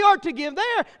and we are to give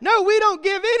there. No, we don't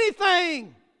give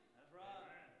anything.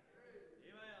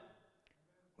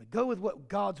 We go with what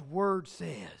God's Word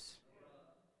says.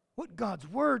 What God's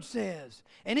Word says.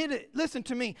 And listen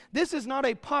to me, this is not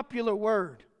a popular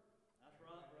word.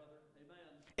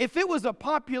 If it was a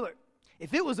popular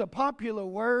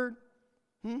word,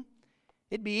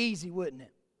 it'd be easy, wouldn't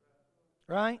it?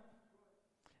 Right?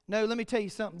 No, let me tell you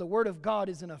something. The Word of God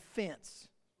is an offense.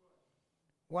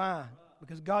 Why?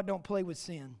 Because God don't play with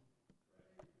sin.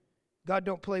 God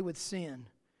don't play with sin.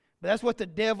 But that's what the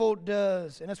devil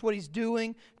does. And that's what he's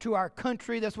doing to our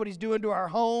country. That's what he's doing to our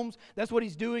homes. That's what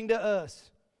he's doing to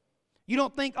us. You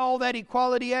don't think all that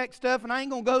Equality Act stuff, and I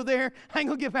ain't going to go there. I ain't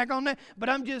going to get back on that. But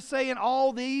I'm just saying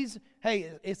all these,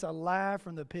 hey, it's a lie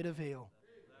from the pit of hell.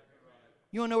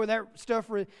 You want to know where that stuff,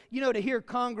 to hear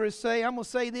Congress say, I'm going to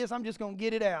say this, I'm just going to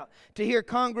get it out. To hear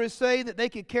Congress say that they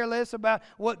could care less about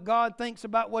what God thinks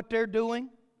about what they're doing.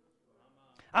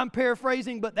 I'm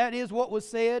paraphrasing, but that is what was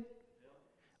said.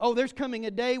 Oh, there's coming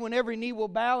a day when every knee will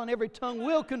bow and every tongue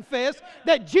will confess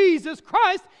that Jesus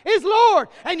Christ is Lord.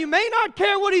 And you may not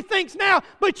care what He thinks now,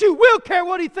 but you will care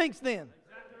what He thinks then.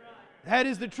 That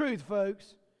is the truth,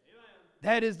 folks.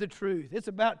 That is the truth. It's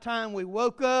about time we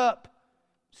woke up,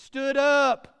 stood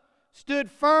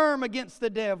firm against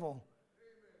the devil.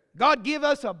 God give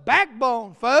us a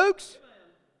backbone, folks.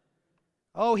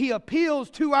 Oh, He appeals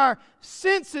to our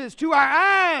senses, to our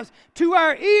eyes, to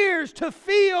our ears, to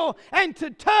feel and to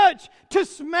touch, to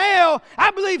smell.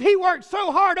 I believe He worked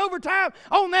so hard overtime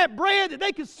on that bread that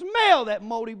they could smell that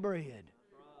moldy bread.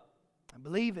 I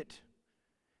believe it.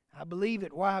 I believe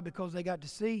it. Why? Because they got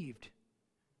deceived.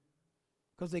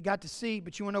 Because they got deceived.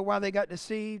 But you want to know why they got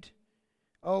deceived?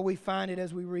 Oh, we find it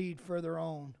as we read further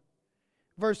on.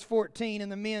 Verse 14,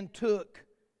 and the men took.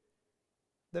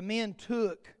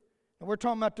 And we're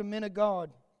talking about the men of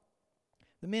God.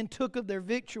 The men took of their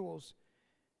victuals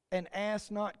and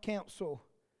asked not counsel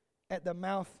at the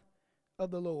mouth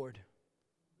of the Lord.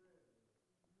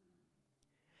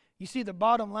 You see, the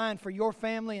bottom line for your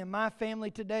family and my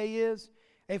family today is,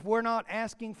 if we're not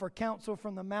asking for counsel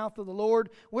from the mouth of the Lord,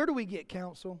 where do we get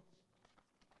counsel?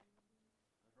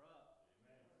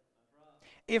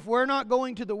 If we're not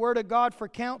going to the Word of God for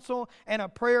counsel and a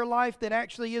prayer life that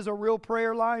actually is a real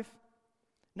prayer life,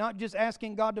 not just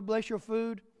asking God to bless your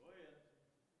food.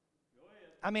 Go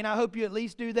ahead. I mean, I hope you at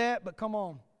least do that, but come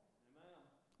on. Amen.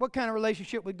 What kind of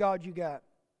relationship with God you got?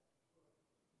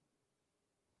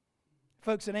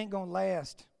 Folks, it ain't going to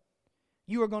last.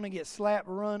 You are going to get slapped,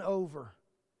 run over.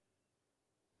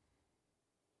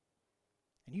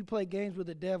 And you play games with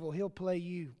the devil, he'll play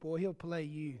you. Boy, he'll play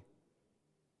you.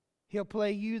 He'll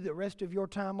play you the rest of your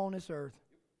time on this earth.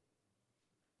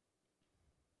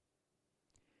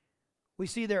 We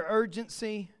see their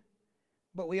urgency,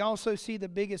 but we also see the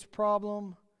biggest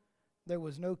problem. There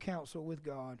was no counsel with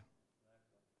God.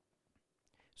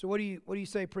 So what do you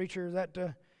say, preacher? Is that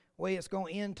the way it's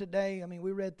going to end today? I mean,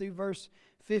 we read through verse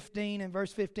 15, and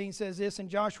verse 15 says this, and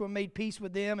Joshua made peace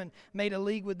with them and made a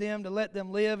league with them to let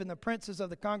them live, and the princes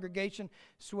of the congregation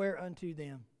swear unto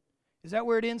them. Is that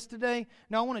where it ends today?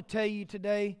 No, I want to tell you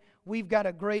today, we've got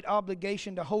a great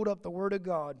obligation to hold up the Word of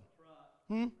God.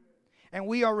 And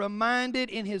we are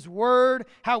reminded in His Word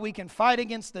how we can fight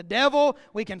against the devil.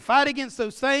 We can fight against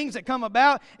those things that come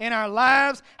about in our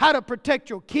lives. How to protect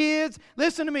your kids.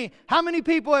 Listen to me. How many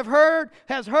people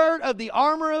has heard of the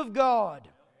armor of God?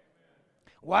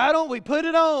 Why don't we put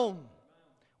it on?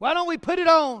 Why don't we put it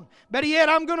on? Better yet,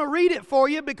 I'm going to read it for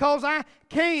you because I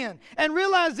can. And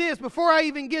realize this before I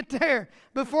even get there.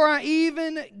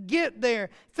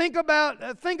 Think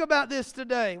about this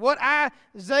today. What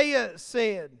Isaiah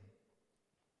said.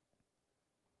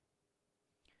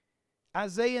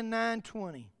 Isaiah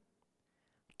 9:20,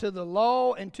 to the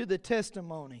law and to the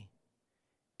testimony,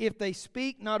 if they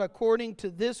speak not according to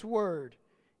this word,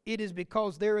 it is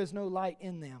because there is no light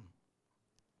in them.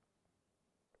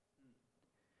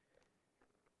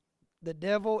 The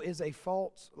devil is a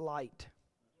false light.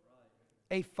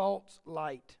 A false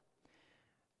light.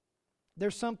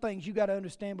 There's some things you got to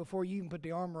understand before you even put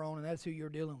the armor on, and that's who you're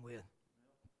dealing with.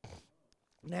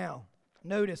 Now,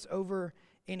 notice over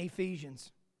in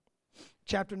Ephesians.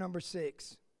 Chapter number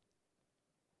 6,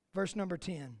 verse number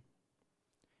 10.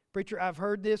 Preacher, I've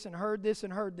heard this and heard this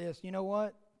and heard this. You know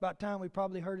what? About time we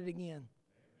probably heard it again.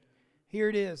 Here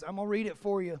it is. I'm going to read it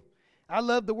for you. I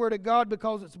love the Word of God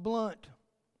because it's blunt.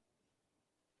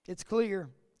 It's clear.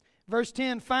 Verse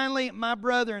 10, finally, my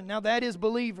brethren. Now that is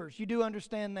believers. You do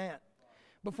understand that.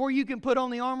 Before you can put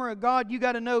on the armor of God, you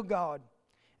got to know God.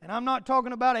 And I'm not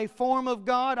talking about a form of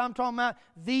God. I'm talking about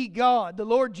the God, the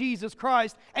Lord Jesus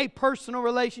Christ, a personal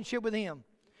relationship with Him.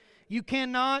 You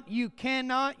cannot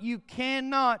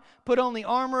put on the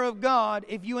armor of God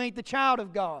if you ain't the child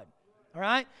of God. All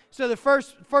right? So the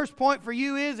first point for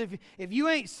you is if you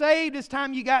ain't saved, it's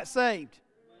time you got saved.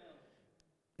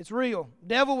 It's real.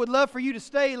 Devil would love for you to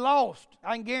stay lost.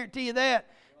 I can guarantee you that.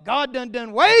 God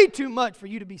done way too much for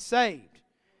you to be saved.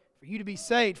 For you to be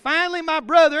saved. Finally, my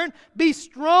brethren, be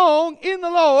strong in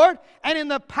the Lord and in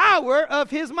the power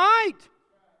of His might.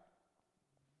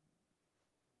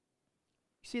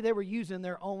 You see, they were using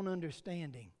their own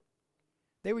understanding.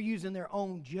 They were using their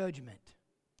own judgment.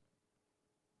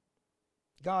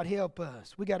 God help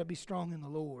us. We got to be strong in the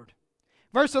Lord.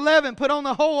 Verse 11, put on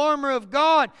the whole armor of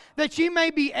God, that ye may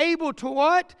be able to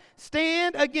what?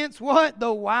 Stand against what?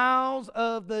 The wiles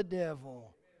of the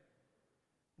devil.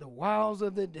 The wiles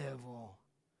of the devil.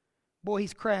 Boy,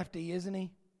 he's crafty, isn't he?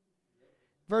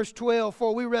 Verse 12,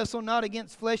 for we wrestle not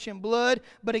against flesh and blood,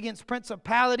 but against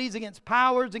principalities, against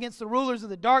powers, against the rulers of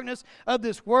the darkness of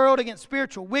this world, against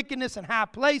spiritual wickedness in high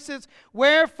places.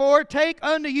 Wherefore take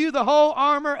unto you the whole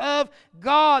armor of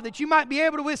God, that you might be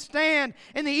able to withstand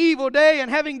in the evil day, and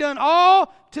having done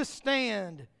all to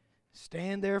stand.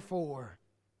 Stand therefore,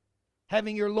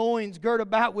 having your loins girt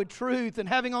about with truth, and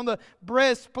having on the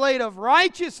breastplate of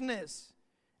righteousness,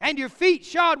 and your feet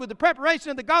shod with the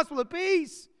preparation of the gospel of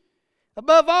peace.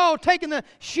 Above all, taking the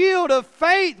shield of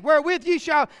faith, wherewith you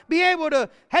shall be able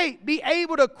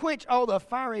to quench all the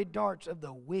fiery darts of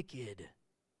the wicked.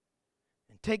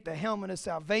 And take the helmet of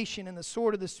salvation and the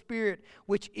sword of the Spirit,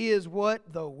 which is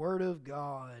what? The Word of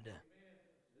God.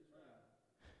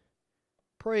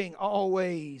 Praying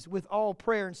always with all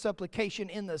prayer and supplication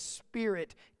in the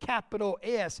Spirit, capital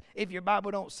S. If your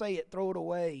Bible don't say it, throw it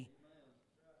away.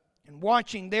 And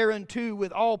watching thereunto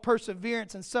with all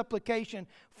perseverance and supplication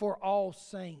for all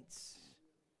saints.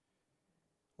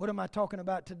 What am I talking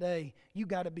about today? You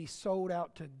got to be sold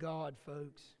out to God,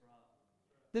 folks.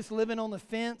 This living on the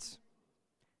fence,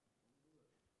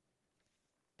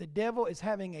 the devil is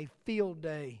having a field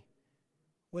day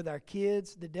with our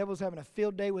kids. The devil's having a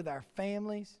field day with our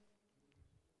families.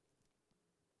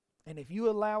 And if you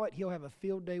allow it, he'll have a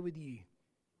field day with you.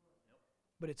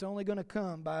 But it's only going to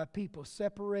come by a people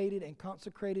separated and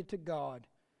consecrated to God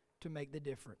to make the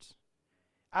difference.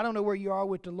 I don't know where you are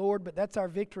with the Lord, but that's our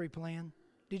victory plan.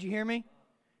 Did you hear me?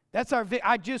 That's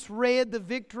I just read the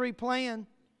victory plan.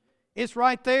 It's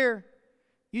right there.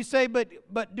 You say,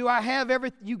 but do I have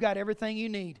everything? You got everything you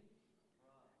need.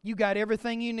 You got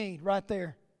everything you need right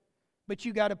there. But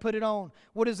you got to put it on.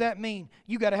 What does that mean?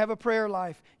 You got to have a prayer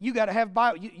life. You got to have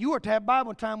Bible. You are to have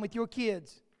Bible time with your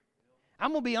kids.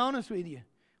 I'm going to be honest with you.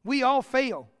 We all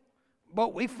fail,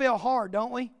 but we fail hard,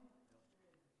 don't we?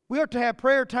 We are to have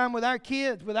prayer time with our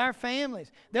kids, with our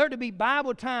families. There are to be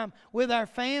Bible time with our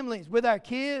families, with our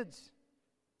kids.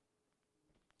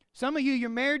 Some of you,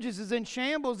 your marriages is in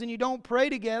shambles and you don't pray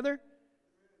together.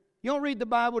 You don't read the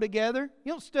Bible together.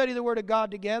 You don't study the Word of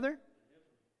God together.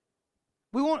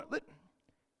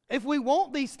 If we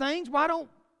want these things, why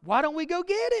don't we go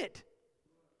get it?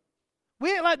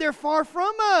 We act like they're far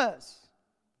from us.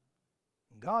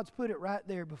 God's put it right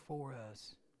there before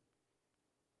us.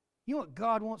 You know what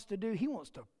God wants to do? He wants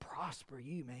to prosper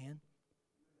you, man.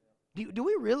 Do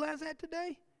we realize that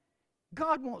today?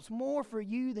 God wants more for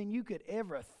you than you could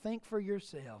ever think for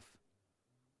yourself.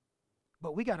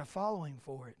 But we got to follow Him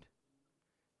for it.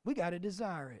 We got to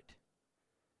desire it.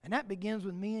 And that begins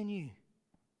with me and you.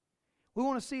 We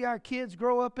want to see our kids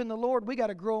grow up in the Lord. We got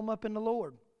to grow them up in the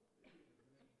Lord.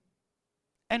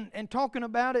 And talking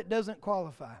about it doesn't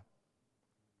qualify.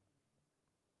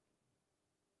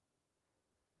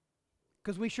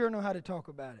 Because we sure know how to talk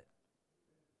about it.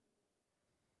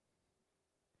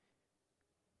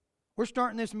 We're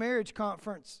starting this marriage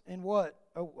conference in what?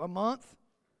 A month?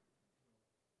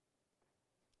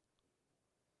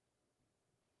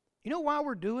 You know why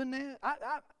we're doing that?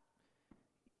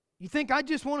 You think I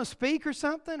just want to speak or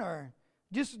something? Or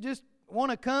just want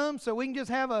to come so we can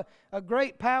just have a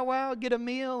great powwow, get a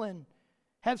meal, and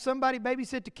have somebody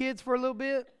babysit the kids for a little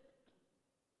bit?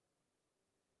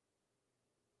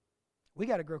 We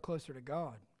got to grow closer to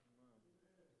God.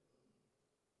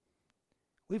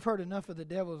 We've heard enough of the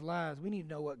devil's lies. We need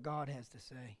to know what God has to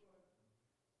say.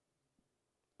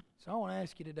 So I want to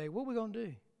ask you today, what are we going to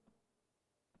do?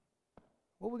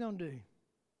 What are we going to do?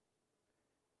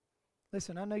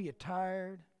 Listen, I know you're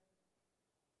tired.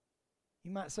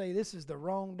 You might say, this is the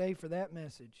wrong day for that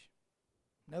message.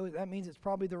 No, that means it's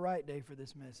probably the right day for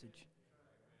this message.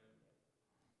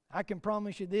 I can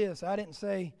promise you this. I didn't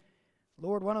say,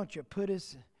 Lord, why don't you put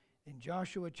us in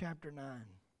Joshua chapter 9?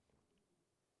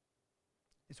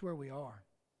 It's where we are.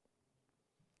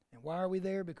 And why are we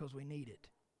there? Because we need it.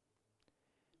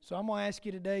 So I'm going to ask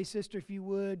you today, sister, if you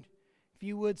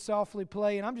would softly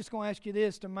play. And I'm just going to ask you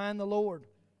this, to mind the Lord.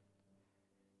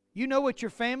 You know what your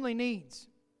family needs.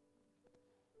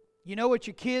 You know what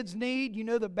your kids need. You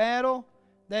know the battle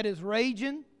that is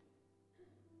raging.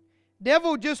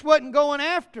 Devil just wasn't going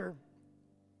after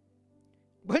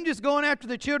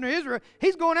the children of Israel.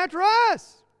 He's going after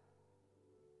us.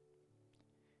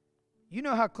 You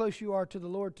know how close you are to the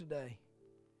Lord today.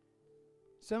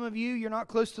 Some of you, you're not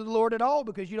close to the Lord at all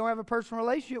because you don't have a personal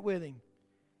relationship with Him.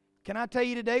 Can I tell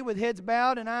you today, with heads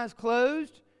bowed and eyes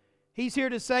closed, He's here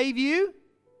to save you.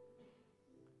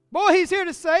 Boy, He's here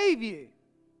to save you.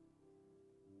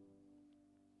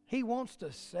 He wants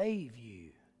to save you.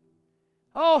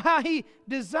 Oh, how He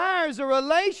desires a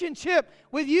relationship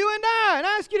with you and I. And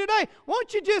I ask you today,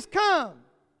 won't you just come?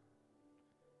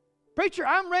 Preacher,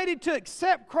 I'm ready to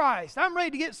accept Christ. I'm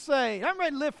ready to get saved. I'm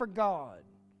ready to live for God.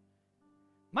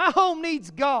 My home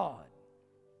needs God.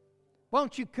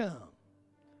 Won't you come?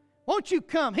 Won't you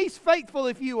come? He's faithful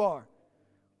if you are.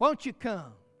 Won't you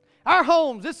come? Our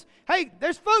homes,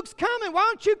 there's folks coming. Why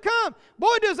don't you come?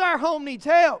 Boy, does our home need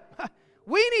help.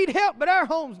 We need help, but our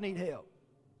homes need help.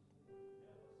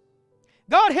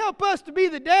 God, help us to be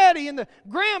the daddy and the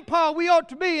grandpa we ought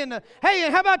to be. And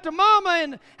how about the mama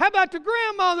and how about the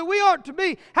grandma that we ought to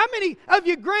be? How many of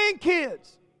you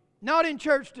grandkids not in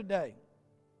church today?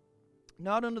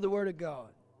 Not under the Word of God.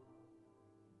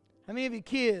 How many of you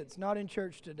kids not in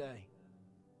church today?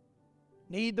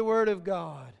 Need the Word of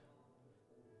God.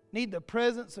 Need the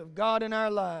presence of God in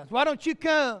our lives. Why don't you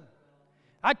come?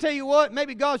 I tell you what,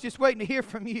 maybe God's just waiting to hear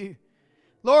from you.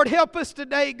 Lord, help us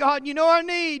today, God. You know our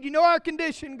need. You know our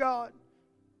condition, God.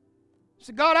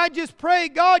 So, God, I just pray,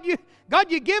 God, you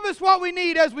give us what we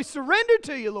need as we surrender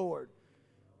to you, Lord.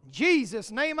 In Jesus'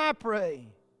 name I pray.